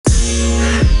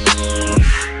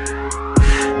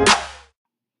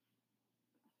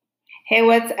Hey,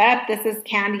 what's up? This is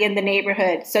Candy in the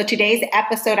neighborhood. So today's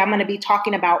episode, I'm going to be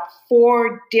talking about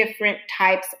 4 different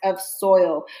types of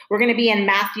soil. We're going to be in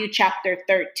Matthew chapter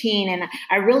 13, and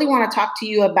I really want to talk to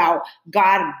you about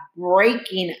God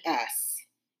breaking us.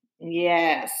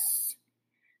 Yes,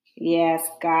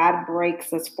 God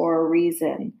breaks us for a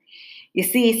reason. You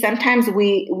see, sometimes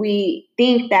we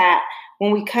think that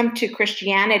when we come to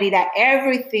Christianity that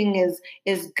everything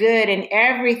is good and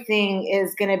everything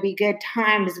is going to be good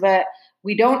times, but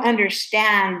we don't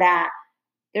understand that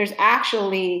there's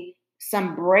actually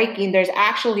some breaking, there's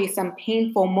actually some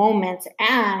painful moments,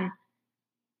 and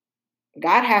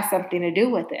God has something to do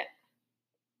with it.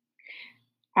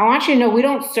 I want you to know we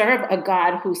don't serve a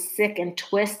God who's sick and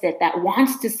twisted that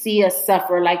wants to see us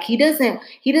suffer. Like he doesn't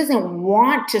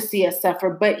want to see us suffer,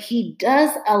 but he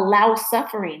does allow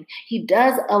suffering. He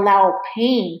does allow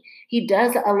pain. He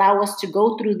does allow us to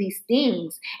go through these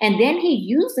things. And then he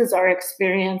uses our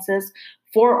experiences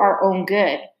for our own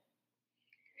good.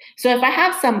 So if I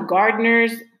have some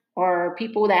gardeners or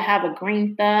people that have a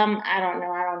green thumb, I don't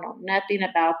know nothing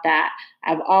about that.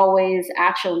 I've always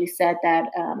actually said that,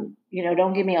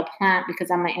 don't give me a plant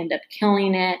because I might end up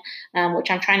killing it,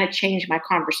 which I'm trying to change my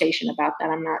conversation about that.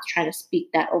 I'm not trying to speak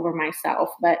that over myself.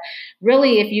 But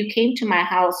really, if you came to my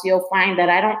house, you'll find that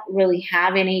I don't really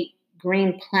have any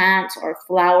green plants or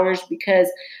flowers because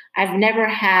I've never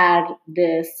had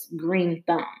this green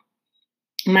thumb.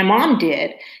 My mom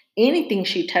did. Anything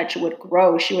she touched would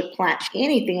grow. She would plant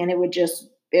anything and it would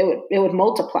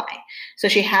multiply. So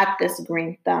she had this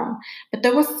green thumb. But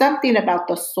there was something about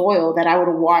the soil that I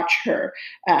would watch her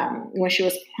when she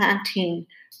was planting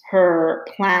her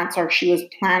plants or she was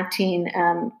planting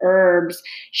herbs.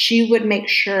 She would make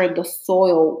sure the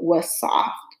soil was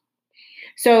soft.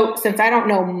 So, since I don't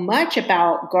know much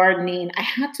about gardening, I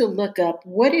had to look up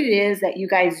what it is that you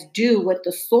guys do with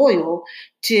the soil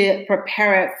to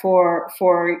prepare it for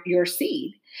your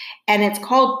seed. And it's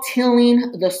called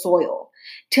tilling the soil.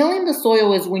 Tilling the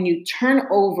soil is when you turn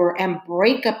over and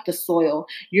break up the soil.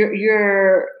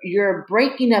 You're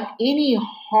breaking up any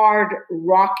hard,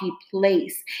 rocky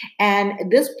place. And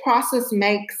this process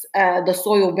makes the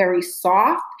soil very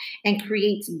soft and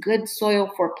creates good soil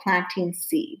for planting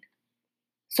seed.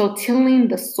 So tilling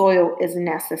the soil is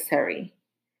necessary.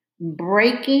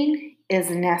 Breaking is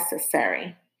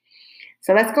necessary.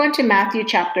 So let's go into Matthew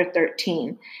chapter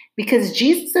 13 because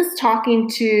Jesus is talking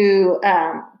to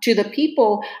the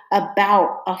people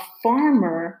about a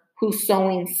farmer who's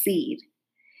sowing seed.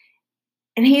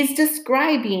 And he's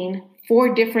describing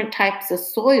 4 different types of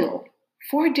soil,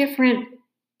 4 different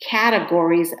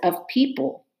categories of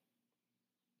people.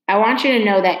 I want you to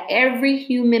know that every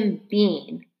human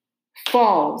being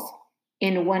falls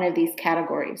in one of these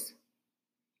categories.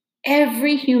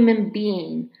 Every human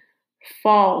being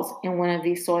falls in one of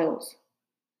these soils.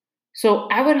 So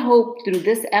I would hope through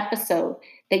this episode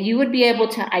that you would be able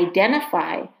to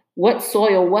identify what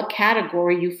soil, what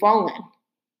category you fall in,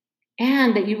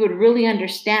 and that you would really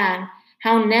understand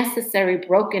how necessary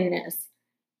brokenness,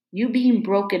 you being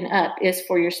broken up, is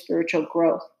for your spiritual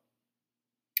growth.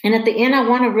 And at the end, I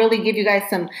want to really give you guys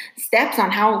some steps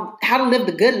on how to live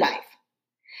the good life.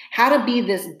 How to be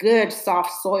this good,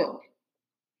 soft soil.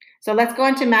 So let's go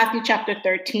into Matthew chapter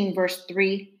 13, verse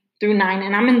 3 through 9.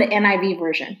 And I'm in the NIV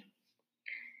version.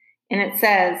 And it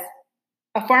says,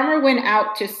 a farmer went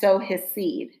out to sow his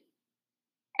seed.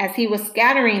 As he was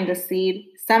scattering the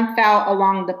seed, some fell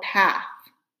along the path,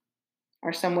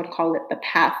 or some would call it the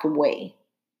pathway.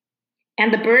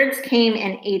 And the birds came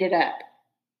and ate it up.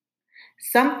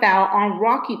 Some fell on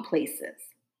rocky places,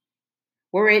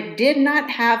 where it did not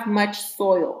have much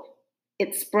soil.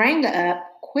 It sprang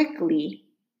up quickly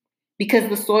because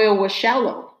the soil was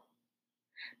shallow.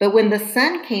 But when the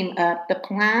sun came up, the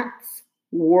plants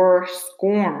were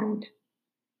scorned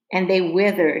and they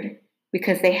withered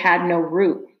because they had no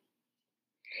root.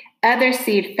 Other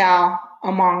seed fell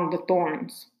among the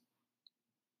thorns,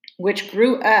 which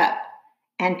grew up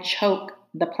and choked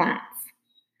the plants.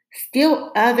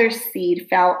 Still other seed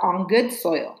fell on good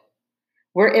soil,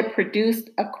 where it produced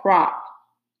a crop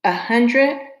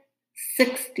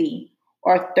 160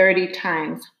 or 30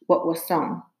 times what was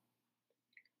sown.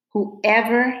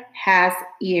 Whoever has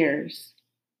ears,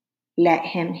 let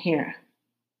him hear.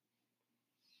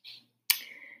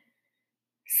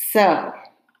 So,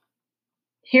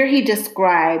 here he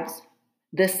describes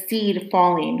the seed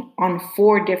falling on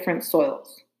 4 different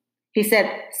soils. He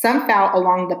said some fell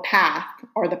along the path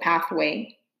or the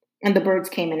pathway, and the birds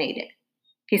came and ate it.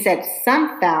 He said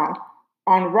some fell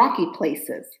on rocky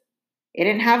places. It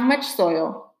didn't have much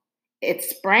soil. It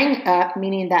sprang up,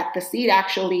 meaning that the seed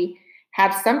actually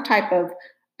had some type of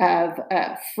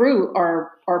fruit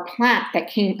or plant that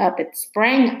came up. It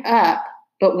sprang up,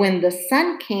 but when the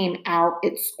sun came out,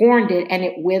 it scorned it and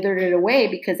it withered it away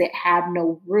because it had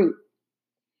no root.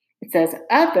 It says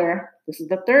other, this is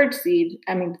the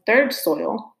third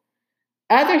soil.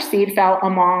 Other seed fell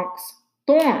amongst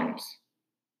thorns.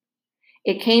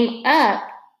 It came up,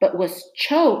 but was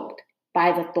choked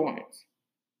by the thorns.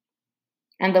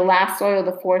 And the last soil,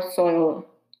 the fourth soil,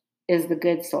 is the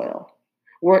good soil,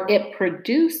 where it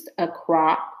produced a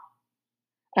crop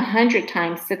 100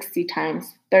 times, 60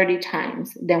 times, 30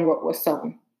 times than what was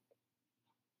sown.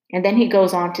 And then he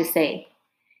goes on to say,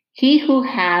 he who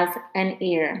has an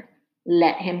ear,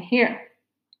 let him hear.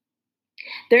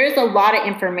 There is a lot of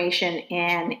information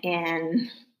in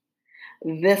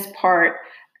this part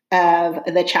of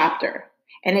the chapter,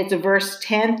 and it's verse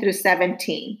 10 through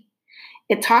 17.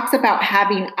 It talks about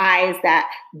having eyes that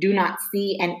do not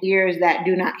see and ears that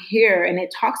do not hear. And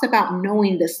it talks about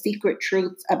knowing the secret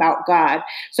truths about God.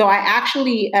 So I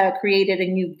actually created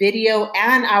a new video,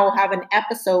 and I will have an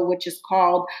episode which is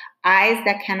called Eyes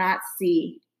That Cannot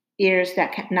See, Ears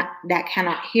that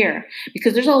cannot hear,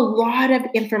 because there's a lot of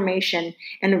information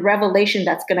and revelation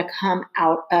that's going to come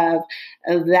out of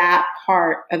that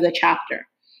part of the chapter.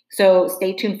 So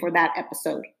stay tuned for that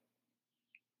episode.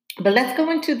 But let's go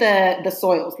into the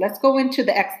soils. Let's go into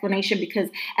the explanation, because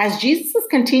as Jesus is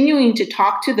continuing to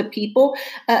talk to the people,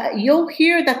 you'll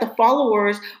hear that the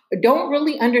followers don't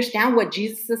really understand what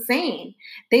Jesus is saying.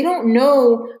 They don't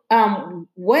know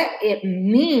what it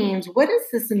means. What does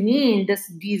this mean,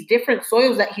 these different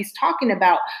soils that he's talking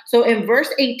about? So in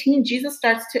verse 18, Jesus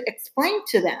starts to explain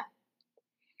to them.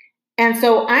 And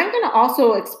so I'm going to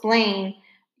also explain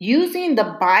using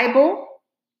the Bible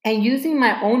and using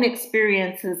my own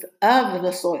experiences of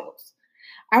the soils.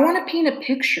 I want to paint a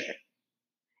picture,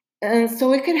 and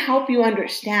so it can help you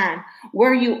understand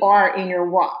where you are in your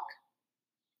walk.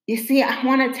 You see, I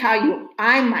want to tell you,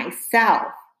 I myself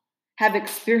have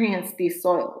experienced these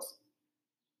soils.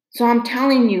 So I'm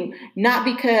telling you, not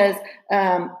because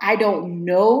I don't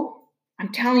know,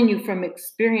 I'm telling you from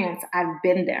experience, I've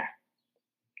been there.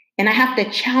 And I have to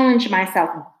challenge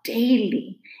myself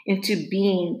daily into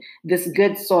being this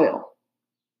good soil.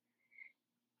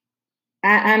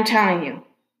 I'm telling you,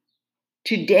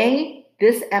 today,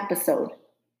 this episode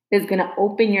is going to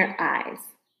open your eyes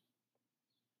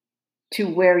to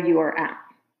where you are at.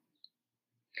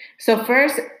 So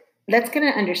first, let's get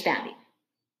an understanding.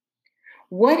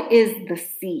 What is the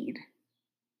seed?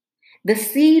 The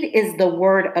seed is the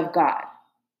word of God.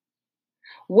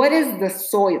 What is the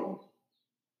soil?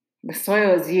 The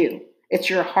soil is you. It's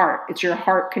your heart. It's your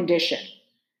heart condition.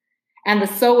 And the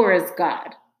sower is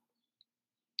God.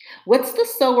 What's the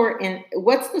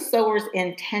sower's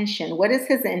intention? What is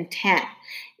his intent?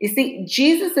 You see,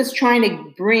 Jesus is trying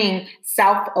to bring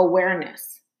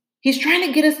self-awareness. He's trying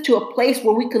to get us to a place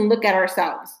where we can look at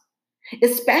ourselves,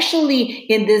 especially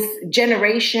in this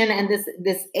generation and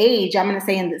this age. I'm going to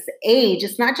say in this age,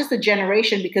 it's not just a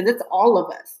generation, because it's all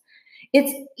of us.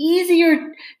 It's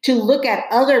easier to look at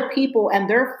other people and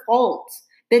their faults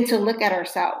than to look at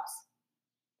ourselves.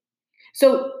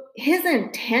 So his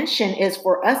intention is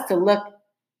for us to look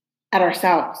at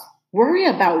ourselves. Worry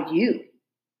about you.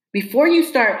 Before you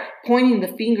start pointing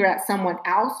the finger at someone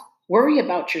else, worry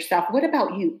about yourself. What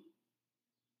about you?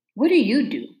 What do you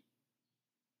do?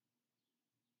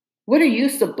 What are you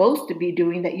supposed to be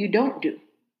doing that you don't do?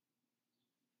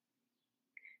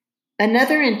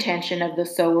 Another intention of the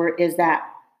sower is that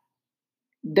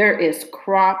there is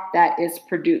crop that is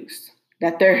produced,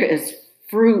 that there is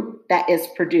fruit that is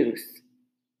produced.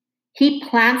 He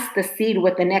plants the seed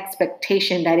with an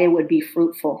expectation that it would be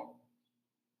fruitful.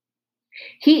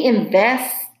 He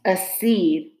invests a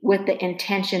seed with the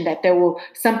intention that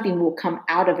something will come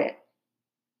out of it.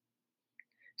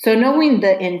 So knowing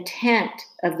the intent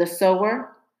of the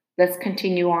sower, let's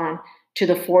continue on to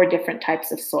the 4 different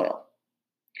types of soil.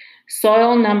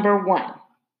 Soil number 1,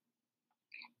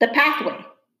 the pathway.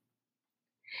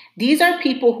 These are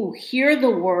people who hear the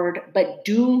word but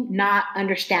do not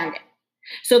understand it.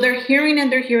 So they're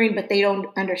hearing, but they don't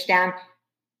understand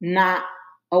not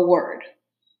a word.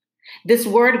 This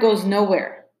word goes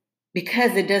nowhere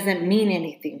because it doesn't mean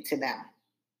anything to them.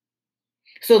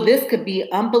 So this could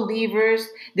be unbelievers.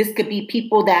 This could be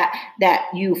people that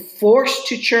you force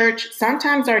to church.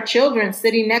 Sometimes our children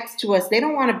sitting next to us, they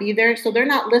don't want to be there, so they're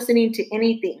not listening to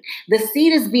anything. The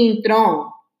seed is being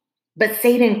thrown, but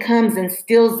Satan comes and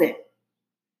steals it.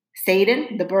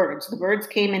 Satan, the birds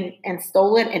came in and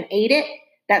stole it and ate it.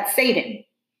 That's Satan.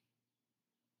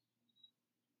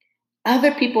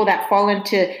 Other people that fall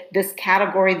into this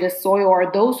category, this soil,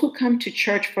 are those who come to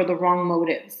church for the wrong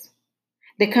motives.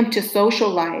 They come to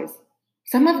socialize.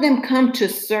 Some of them come to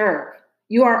serve.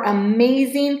 You are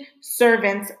amazing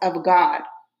servants of God,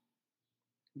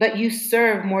 but you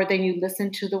serve more than you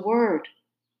listen to the word.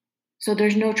 So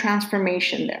there's no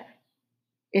transformation there.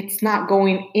 It's not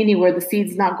going anywhere. The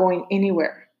seed's not going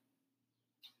anywhere.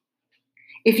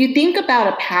 If you think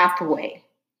about a pathway,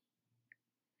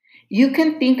 you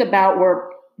can think about where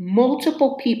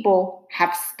multiple people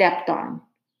have stepped on.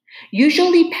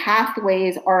 Usually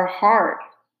pathways are hard.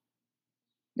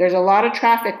 There's a lot of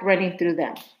traffic running through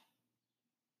them.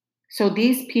 So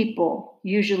these people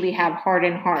usually have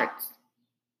hardened hearts.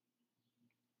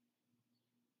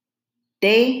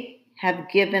 They have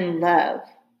given love.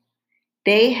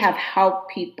 They have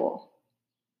helped people.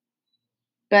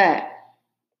 But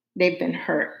they've been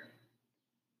hurt.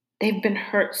 They've been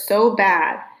hurt so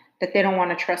bad that they don't want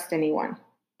to trust anyone.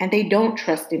 And they don't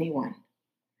trust anyone.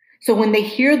 So when they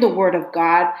hear the word of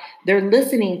God, they're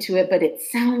listening to it, but it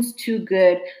sounds too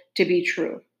good to be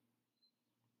true.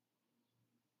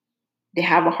 They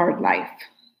have a hard life.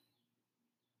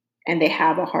 And they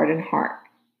have a hardened heart.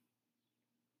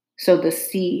 So the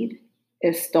seed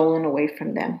is stolen away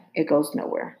from them. It goes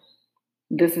nowhere.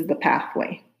 This is the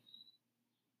pathway.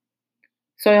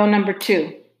 Soil number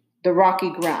 2, the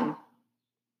rocky ground.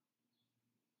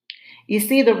 You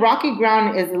see, the rocky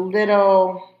ground is a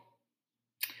little,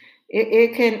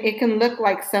 it can look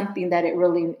like something that it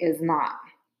really is not.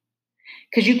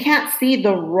 Because you can't see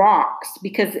the rocks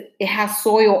because it has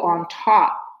soil on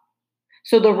top.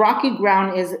 So the rocky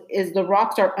ground is the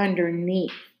rocks are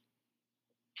underneath.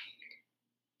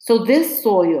 So this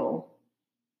soil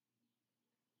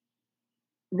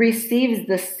receives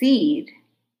the seed,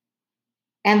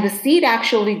 and the seed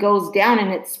actually goes down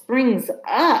and it springs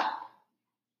up.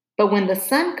 But when the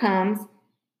sun comes,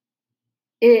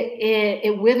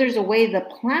 it withers away the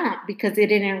plant because it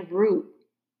didn't root.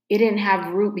 It didn't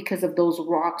have root because of those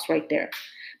rocks right there.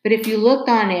 But if you looked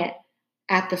on it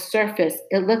at the surface,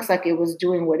 it looks like it was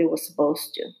doing what it was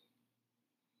supposed to.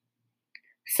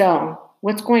 So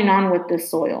what's going on with this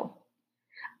soil?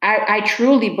 I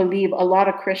truly believe a lot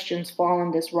of Christians fall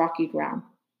on this rocky ground.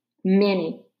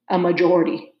 Many, a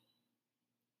majority.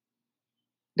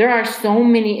 There are so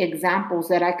many examples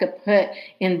that I could put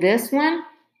in this one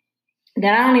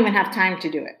that I don't even have time to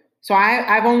do it. So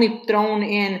I've only thrown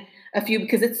in a few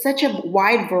because it's such a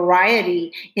wide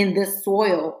variety in this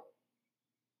soil.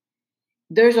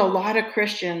 There's a lot of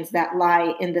Christians that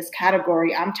lie in this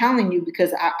category. I'm telling you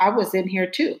because I was in here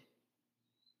too.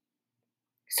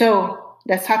 So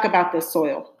let's talk about this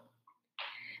soil.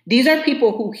 These are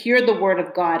people who hear the word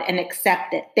of God and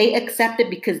accept it. They accept it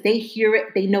because they hear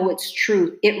it. They know it's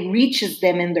truth. It reaches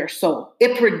them in their soul.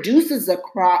 It produces a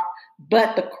crop,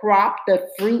 but the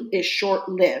fruit is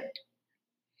short-lived.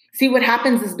 See, what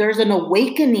happens is there's an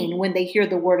awakening when they hear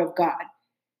the word of God.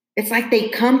 It's like they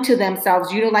come to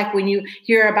themselves. You know, like when you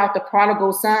hear about the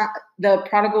prodigal son,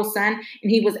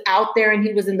 and he was out there and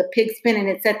he was in the pig's pen and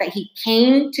it said that he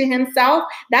came to himself.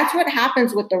 That's what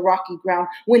happens with the rocky ground.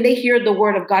 When they hear the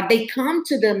word of God, they come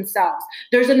to themselves.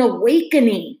 There's an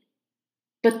awakening,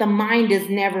 but the mind is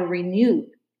never renewed.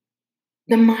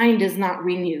 The mind is not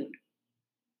renewed.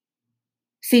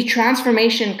 See,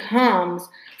 transformation comes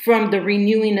from the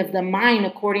renewing of the mind,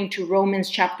 according to Romans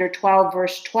chapter 12,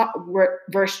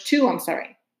 verse 2.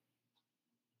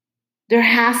 There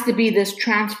has to be this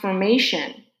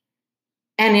transformation,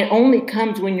 and it only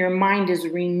comes when your mind is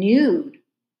renewed.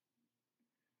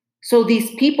 So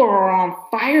these people are on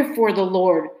fire for the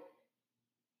Lord,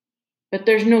 but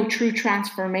there's no true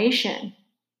transformation.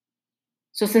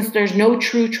 So since there's no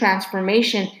true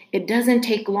transformation, it doesn't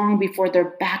take long before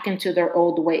they're back into their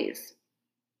old ways.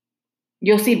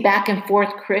 You'll see back and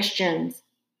forth Christians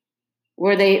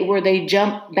where they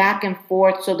jump back and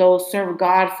forth. So they'll serve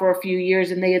God for a few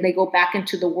years and they go back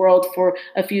into the world for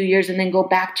a few years and then go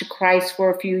back to Christ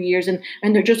for a few years. And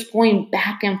they're just going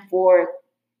back and forth.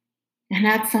 And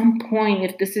at some point,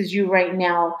 if this is you right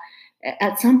now,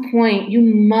 at some point, you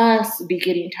must be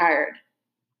getting tired.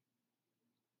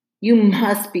 You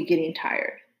must be getting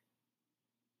tired.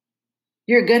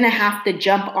 You're going to have to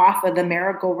jump off of the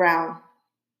merry-go-round.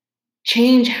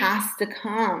 Change has to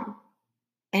come,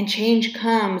 and change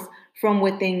comes from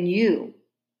within you.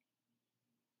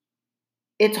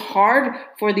 It's hard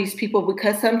for these people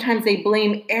because sometimes they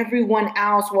blame everyone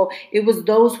else. Well, it was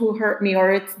those who hurt me,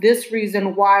 or it's this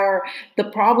reason why, or the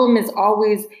problem is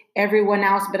always everyone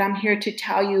else. But I'm here to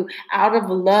tell you, out of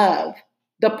love,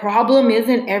 the problem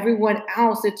isn't everyone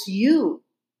else, it's you.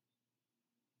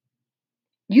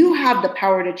 You have the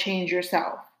power to change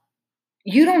yourself.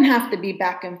 You don't have to be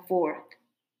back and forth.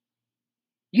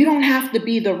 You don't have to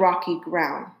be the rocky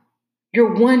ground.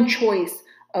 You're one choice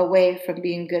away from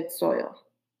being good soil.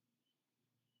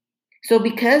 So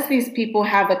because these people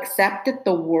have accepted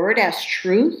the word as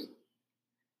truth,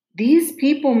 these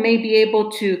people may be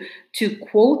able to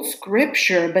quote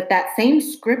scripture, but that same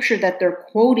scripture that they're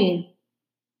quoting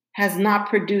has not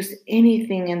produced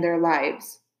anything in their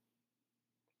lives.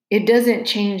 It doesn't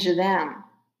change them.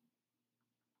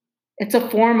 It's a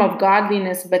form of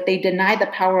godliness, but they deny the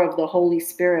power of the Holy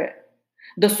Spirit.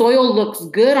 The soil looks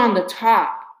good on the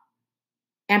top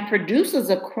and produces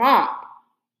a crop.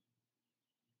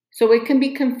 So it can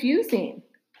be confusing.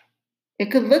 It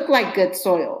could look like good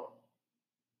soil,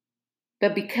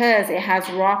 but because it has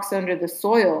rocks under the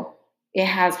soil, it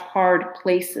has hard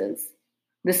places.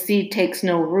 The seed takes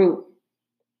no root.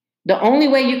 The only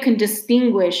way you can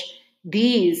distinguish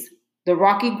the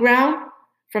rocky ground,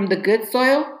 from the good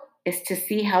soil is to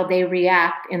see how they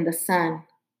react in the sun.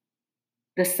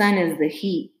 The sun is the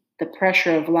heat, the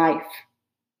pressure of life.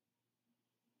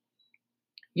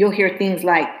 You'll hear things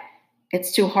like,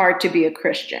 it's too hard to be a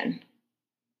Christian.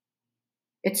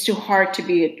 It's too hard to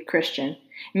be a Christian.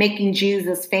 Making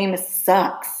Jesus famous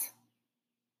sucks.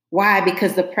 Why?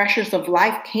 Because the pressures of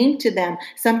life came to them.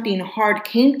 Something hard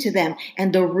came to them,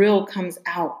 and the real comes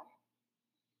out.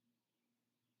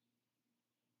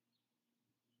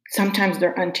 Sometimes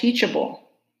they're unteachable.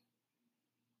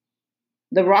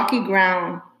 The rocky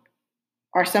ground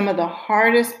are some of the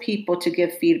hardest people to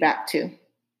give feedback to.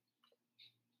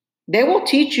 They will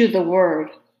teach you the word,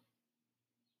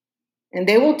 and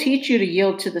they will teach you to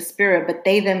yield to the Spirit, but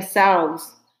they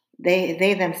themselves,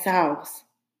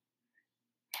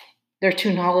 they're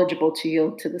too knowledgeable to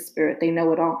yield to the Spirit. They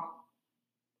know it all.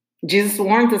 Jesus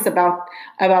warns us about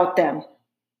them,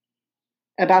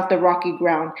 about the rocky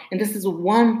ground. And this is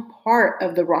one part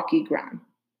of the rocky ground.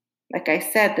 Like I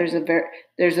said,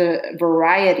 there's a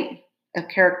variety of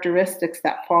characteristics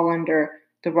that fall under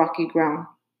the rocky ground.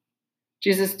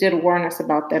 Jesus did warn us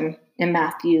about them in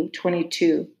Matthew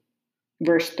 22,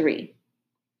 verse 3.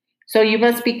 So you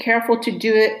must be careful to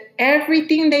do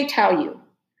everything they tell you,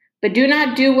 but do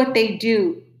not do what they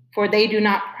do, for they do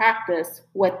not practice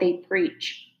what they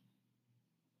preach.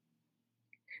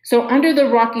 So under the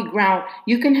rocky ground,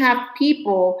 you can have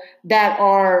people that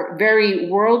are very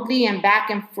worldly and back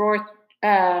and forth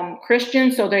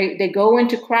Christians. So they go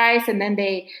into Christ, and then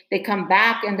they come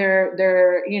back, and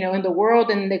they're in the world,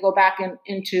 and they go back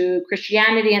into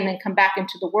Christianity, and then come back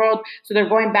into the world. So they're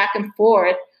going back and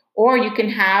forth. Or you can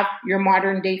have your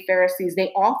modern day Pharisees.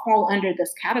 They all fall under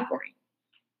this category.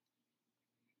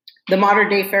 The modern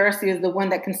day Pharisee is the one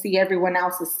that can see everyone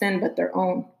else's sin but their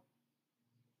own.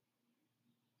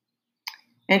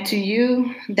 And to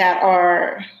you that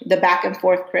are the back and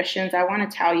forth Christians, I want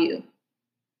to tell you,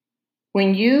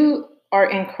 when you are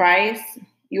in Christ,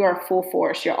 you are full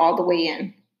force. You're all the way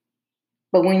in.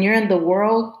 But when you're in the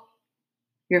world,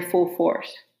 you're full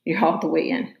force. You're all the way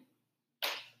in.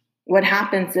 What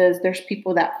happens is there's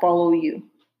people that follow you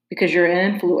because you're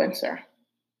an influencer.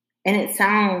 And it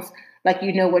sounds like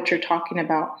you know what you're talking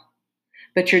about,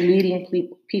 but you're leading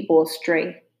people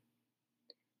astray.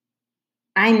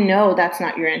 I know that's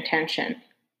not your intention,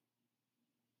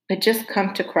 but just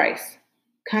come to Christ.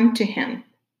 Come to Him.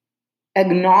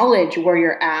 Acknowledge where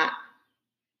you're at.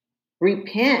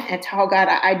 Repent and tell God,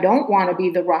 I don't want to be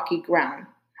the rocky ground.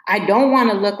 I don't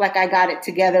want to look like I got it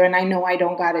together, and I know I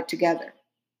don't got it together.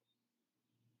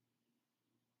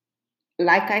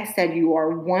 Like I said, you are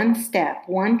one step,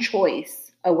 one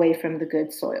choice away from the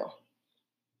good soil.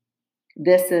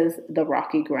 This is the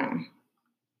rocky ground.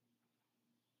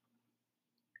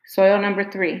 Soil number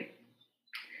 3.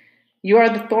 You are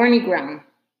the thorny ground.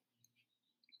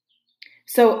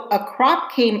 So a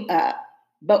crop came up,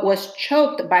 but was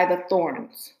choked by the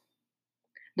thorns.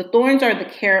 The thorns are the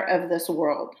care of this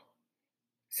world.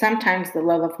 Sometimes the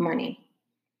love of money.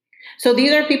 So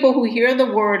these are people who hear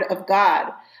the word of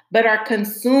God, but are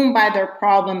consumed by their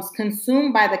problems,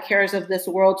 consumed by the cares of this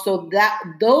world, so that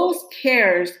those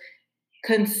cares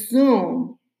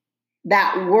consume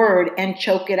that word and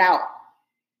choke it out.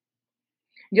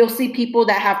 You'll see people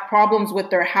that have problems with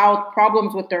their health,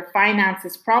 problems with their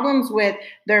finances, problems with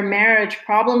their marriage,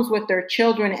 problems with their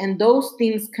children, and those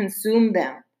things consume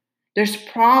them. There's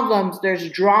problems, there's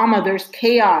drama, there's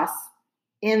chaos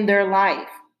in their life.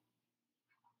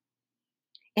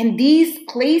 And these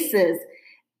places,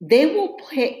 they will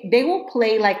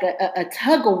play like a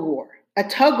tug of war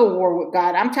with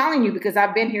God. I'm telling you, because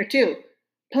I've been here too,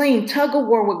 playing tug of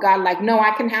war with God. Like, no,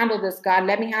 I can handle this, God.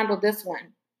 Let me handle this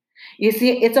one. You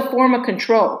see, it's a form of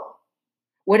control.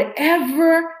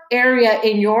 Whatever area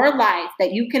in your life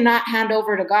that you cannot hand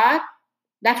over to God,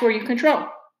 that's where you control.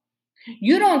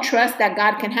 You don't trust that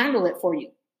God can handle it for you.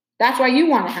 That's why you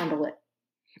want to handle it.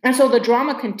 And so the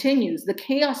drama continues, the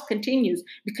chaos continues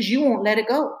because you won't let it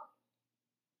go.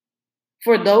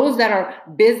 For those that are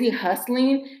busy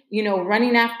hustling,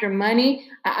 running after money,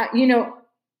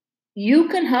 you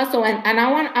can hustle. And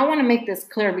I want to make this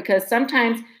clear because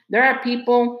sometimes there are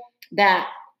people that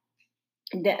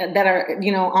are,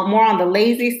 more on the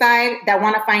lazy side that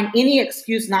want to find any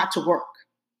excuse not to work.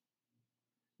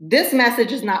 This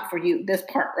message is not for you, this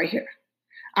part right here.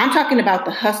 I'm talking about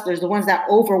the hustlers, the ones that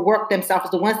overwork themselves,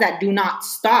 the ones that do not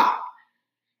stop.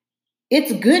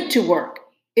 It's good to work.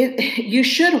 You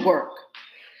should work.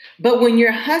 But when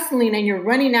you're hustling and you're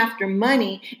running after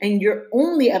money and you're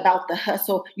only about the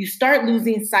hustle, you start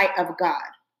losing sight of God.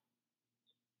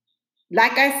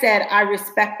 Like I said, I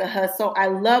respect the hustle. I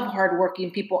love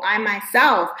hardworking people. I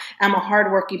myself am a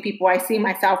hardworking people. I see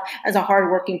myself as a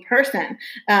hardworking person.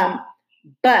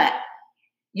 But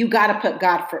you got to put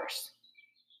God first.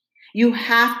 You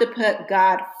have to put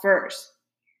God first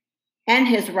and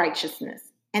his righteousness.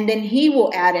 And then he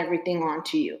will add everything on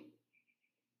to you.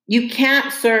 You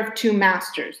can't serve two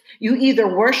masters. You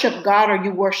either worship God or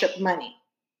you worship money.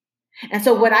 And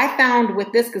so what I found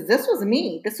with this, because this was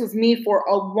me for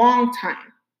a long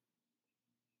time.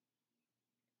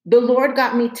 The Lord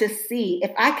got me to see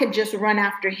if I could just run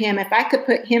after him, if I could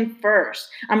put him first.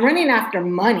 I'm running after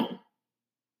money.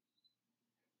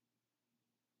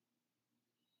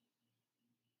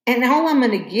 And all I'm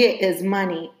going to get is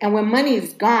money. And when money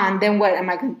is gone, then what am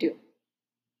I going to do?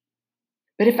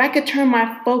 But if I could turn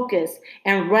my focus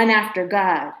and run after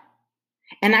God,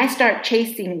 and I start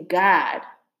chasing God,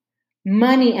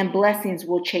 money and blessings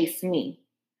will chase me.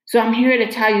 So I'm here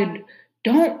to tell you,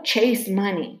 don't chase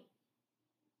money.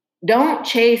 Don't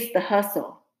chase the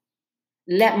hustle.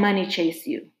 Let money chase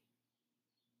you.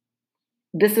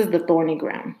 This is the thorny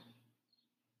ground.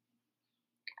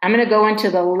 I'm going to go into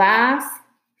the last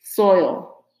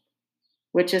soil,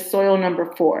 which is soil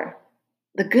number 4,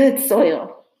 the good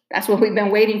soil. That's what we've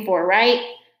been waiting for, right?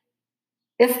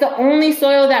 It's the only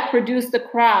soil that produced the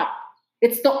crop.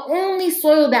 It's the only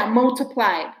soil that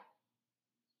multiplied.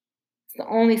 It's the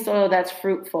only soil that's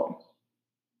fruitful.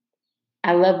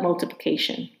 I love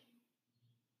multiplication.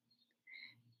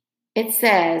 It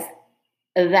says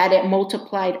that it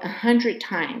multiplied 100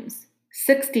 times,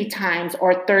 60 times,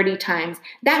 or 30 times.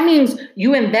 That means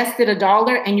you invested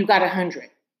 $1 and you got 100.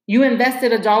 You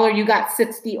invested $1, you got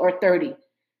 60 or 30.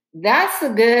 That's a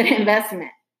good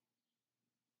investment.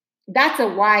 That's a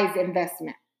wise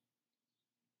investment.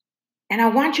 And I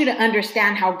want you to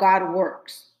understand how God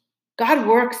works. God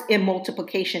works in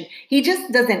multiplication. He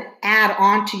just doesn't add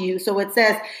on to you. So it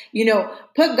says,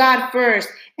 put God first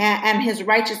and his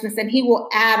righteousness, and he will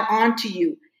add on to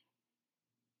you.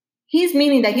 He's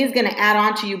meaning that he's going to add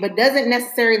on to you, but doesn't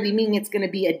necessarily mean it's going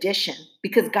to be addition,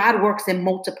 because God works in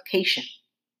multiplication.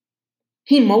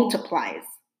 He multiplies.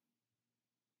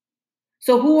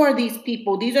 So who are these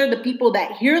people? These are the people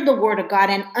that hear the word of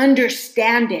God and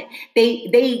understand it.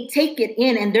 They take it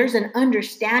in, and there's an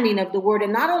understanding of the word.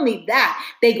 And not only that,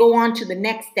 they go on to the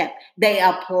next step. They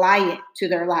apply it to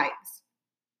their lives.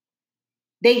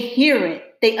 They hear it,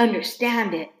 they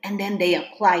understand it, and then they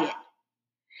apply it.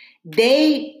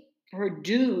 They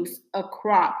produce a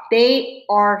crop. They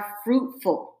are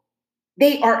fruitful.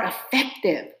 They are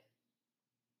effective.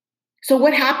 So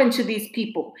what happened to these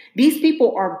people? These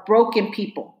people are broken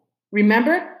people.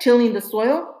 Remember tilling the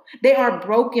soil? They are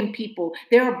broken people.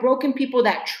 They are broken people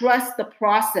that trust the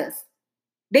process.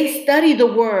 They study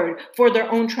the word for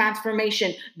their own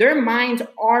transformation. Their minds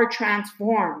are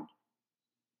transformed.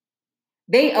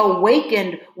 They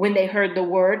awakened when they heard the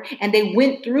word, and they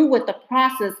went through with the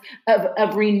process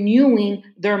of renewing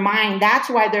their mind. That's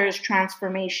why there is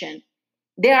transformation.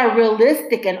 They are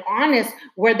realistic and honest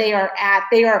where they are at.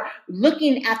 They are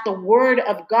looking at the word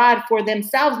of God for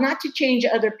themselves, not to change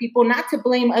other people, not to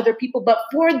blame other people, but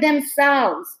for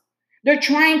themselves. They're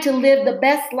trying to live the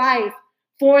best life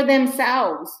for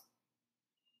themselves.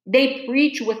 They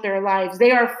preach with their lives.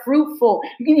 They are fruitful,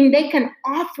 meaning they can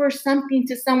offer something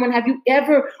to someone. Have you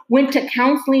ever went to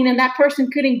counseling and that person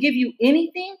couldn't give you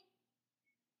anything?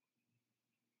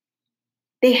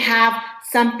 They have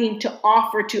something to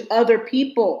offer to other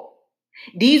people.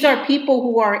 These are people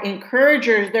who are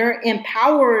encouragers, they're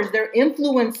empowerers, they're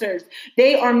influencers.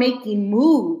 They are making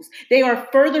moves. They are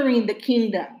furthering the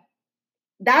kingdom.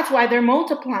 That's why they're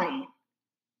multiplying.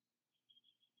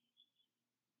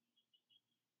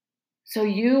 So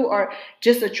you are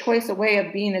just a choice away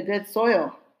of being a good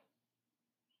soil.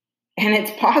 And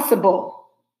it's possible.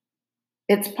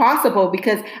 It's possible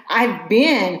because I've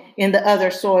been in the other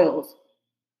soils.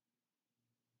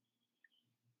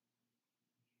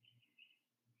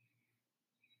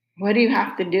 What do you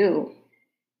have to do?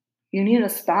 You need to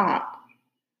stop.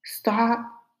 Stop,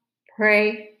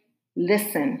 pray,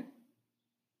 listen.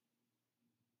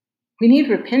 We need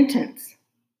repentance.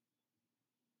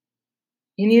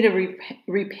 You need to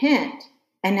repent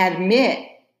and admit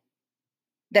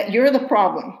that you're the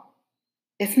problem.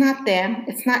 It's not them.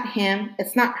 It's not him.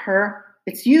 It's not her.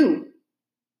 It's you.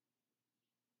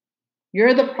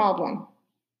 You're the problem.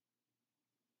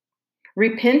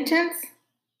 Repentance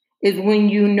is when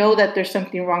you know that there's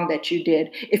something wrong that you did.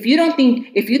 If you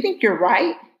think you're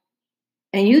right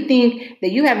and you think that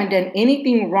you haven't done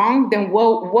anything wrong, then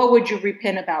what would you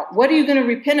repent about? What are you going to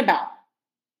repent about?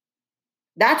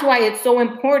 That's why it's so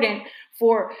important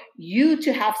for you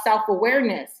to have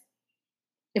self-awareness.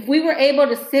 If we were able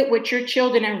to sit with your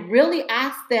children and really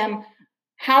ask them,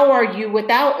 how are you,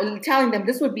 without telling them,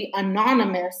 this would be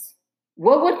anonymous,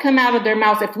 what would come out of their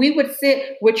mouths? If we would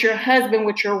sit with your husband,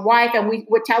 with your wife, and we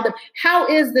would tell them, how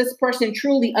is this person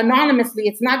truly, anonymously?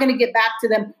 It's not going to get back to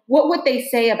them. What would they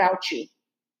say about you?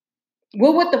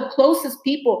 What would the closest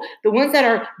people, the ones that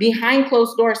are behind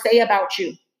closed doors, say about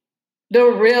you? The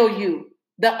real you,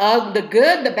 the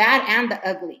good, the bad, and the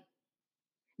ugly.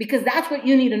 Because that's what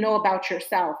you need to know about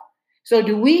yourself. So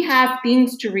do we have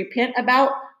things to repent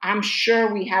about? I'm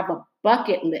sure we have a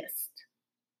bucket list.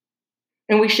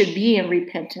 And we should be in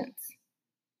repentance.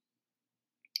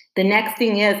 The next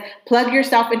thing is plug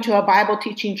yourself into a Bible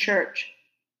teaching church.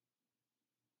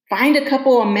 Find a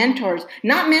couple of mentors,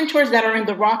 not mentors that are in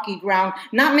the rocky ground,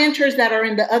 not mentors that are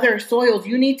in the other soils.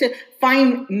 You need to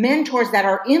find mentors that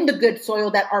are in the good soil,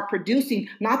 that are producing,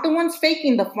 not the ones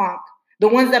faking the funk, the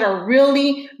ones that are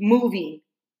really moving.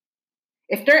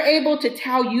 If they're able to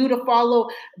tell you to follow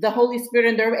the Holy Spirit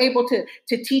and they're able to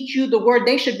teach you the word,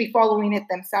 they should be following it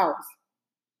themselves.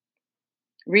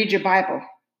 Read your Bible.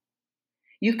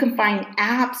 You can find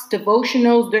apps,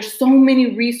 devotionals. There's so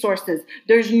many resources.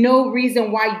 There's no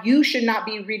reason why you should not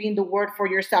be reading the word for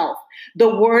yourself.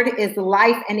 The word is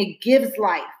life and it gives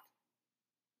life.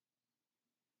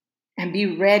 And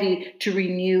be ready to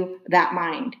renew that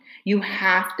mind. You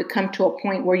have to come to a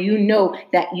point where you know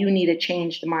that you need a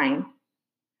changed mind.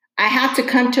 I had to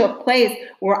come to a place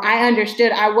where I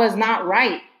understood I was not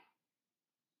right.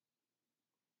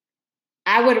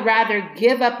 I would rather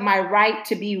give up my right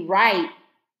to be right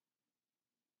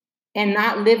and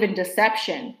not live in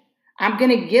deception. I'm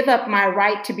going to give up my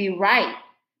right to be right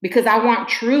because I want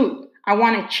truth. I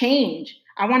want to change.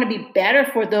 I want to be better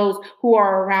for those who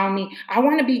are around me. I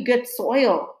want to be good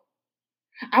soil.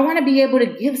 I want to be able to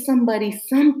give somebody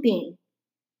something.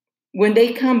 When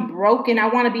they come broken, I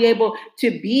want to be able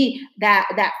to be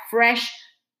that fresh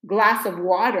glass of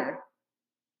water.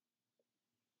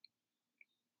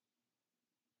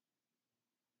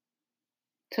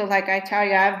 So like I tell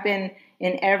you, I've been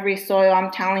in every soil.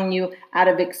 I'm telling you out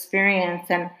of experience.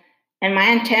 And my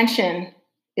intention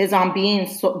is on being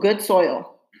good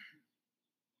soil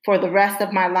for the rest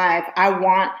of my life. I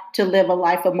want to live a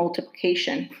life of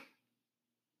multiplication.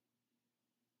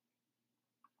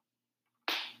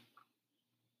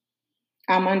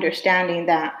 I'm understanding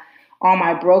that all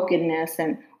my brokenness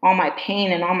and all my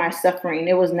pain and all my suffering,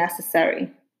 it was necessary.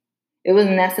 It was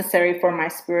necessary for my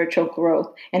spiritual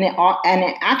growth. And it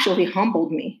actually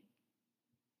humbled me.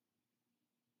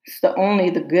 It's only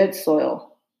the good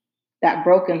soil, that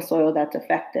broken soil, that's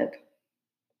effective.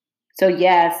 So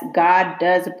yes, God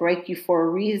does break you for a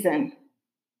reason.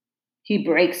 He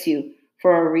breaks you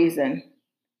for a reason.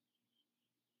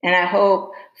 And I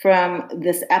hope from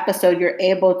this episode, you're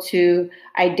able to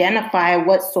identify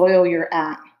what soil you're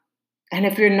at. And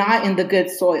if you're not in the good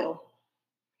soil,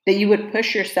 that you would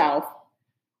push yourself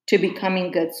to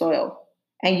becoming good soil.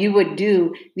 And you would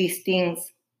do these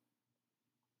things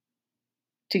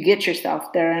to get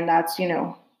yourself there. And that's,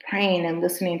 praying and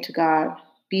listening to God.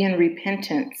 Be in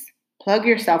repentance. Plug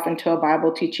yourself into a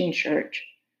Bible teaching church.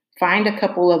 Find a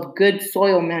couple of good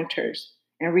soil mentors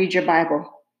and read your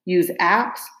Bible. Use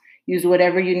apps. Use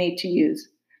whatever you need to use.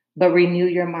 But renew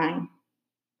your mind.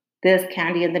 This is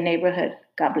Candy in the Neighborhood.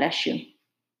 God bless you.